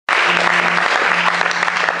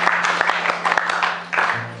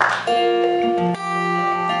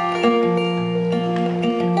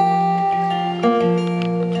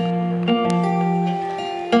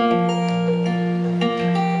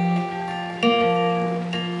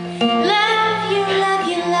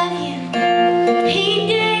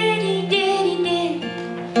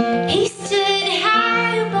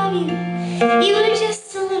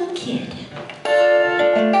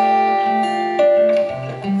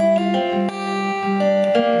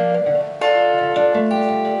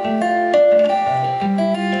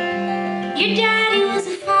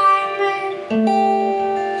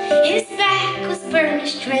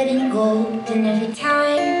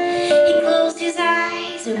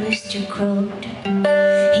rooster crowed.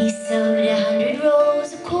 He sowed 100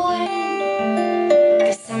 rows of corn.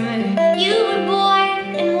 The summer you were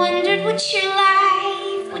born, and wondered what your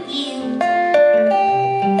life would yield.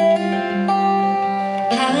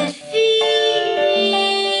 How it feels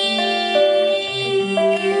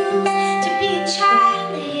to be a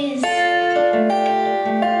child of his.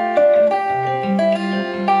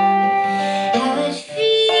 How it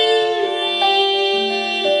feels.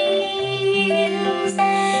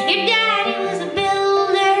 Your daddy was a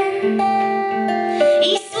builder.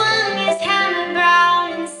 He swung his hammer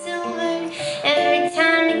brown and silver. Every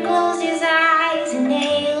time he closed his eyes, a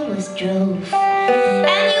nail was drove.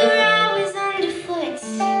 And you were always underfoot,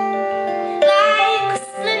 like a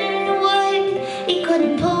splintered wood. He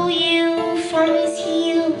couldn't pull you from his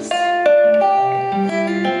heels.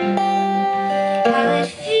 How it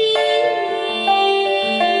feels.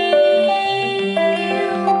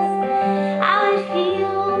 How it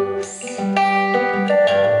feels.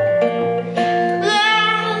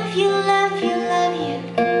 Love you, love you, love you.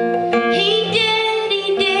 He did,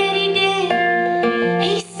 he did, he did.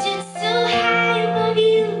 He stood so high above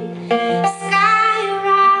you, sky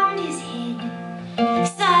around his head,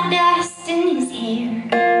 sawdust in his hair,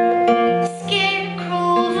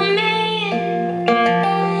 scarecrow of a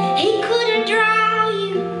man. He couldn't draw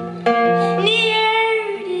you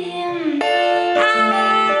near to him.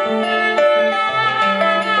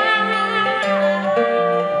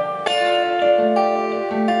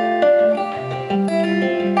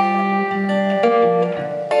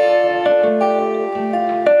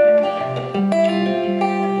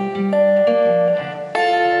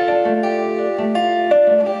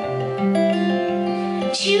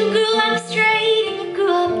 You grew up straight and you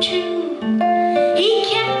grew up true. He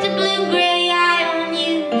kept a blue-gray eye on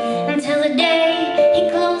you until the day he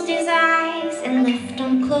closed his eyes and left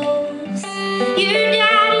them closed. Your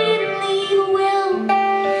daddy didn't leave a will.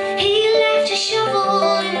 He left a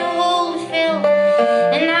shovel in a hole to fill.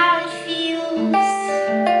 And how it feels.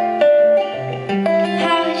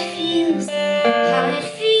 How it feels. How it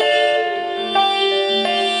feels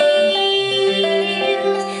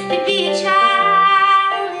to be a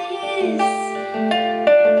child.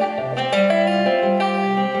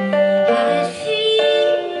 How it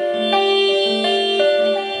feels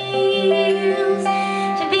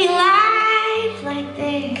to be alive like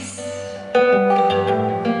this.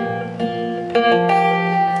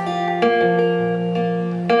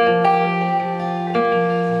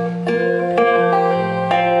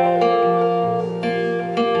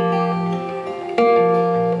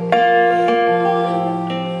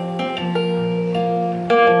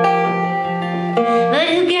 But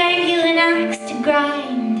who gave you an axe to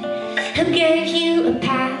grind? Who gave you a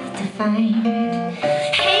path to find?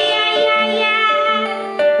 Hey, yeah, yeah, yeah.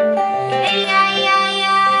 Hey, yeah, yeah,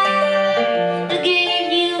 yeah. Who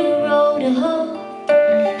gave you a road to hoe?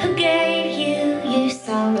 Who gave you your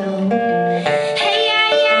sorrow? Hey, yeah,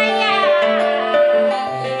 yeah, yeah.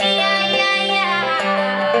 Hey, yeah, yeah,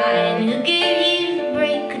 yeah. And who gave you the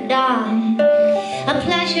break of dawn? A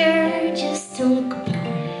pleasure just to look upon.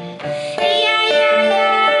 Hey, yeah, yeah,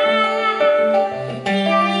 yeah. Hey,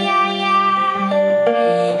 yeah, yeah,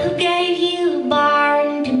 yeah. Who gave you a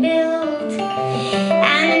barn to build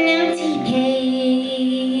and an empty cage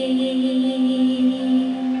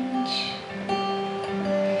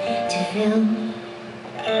to fill?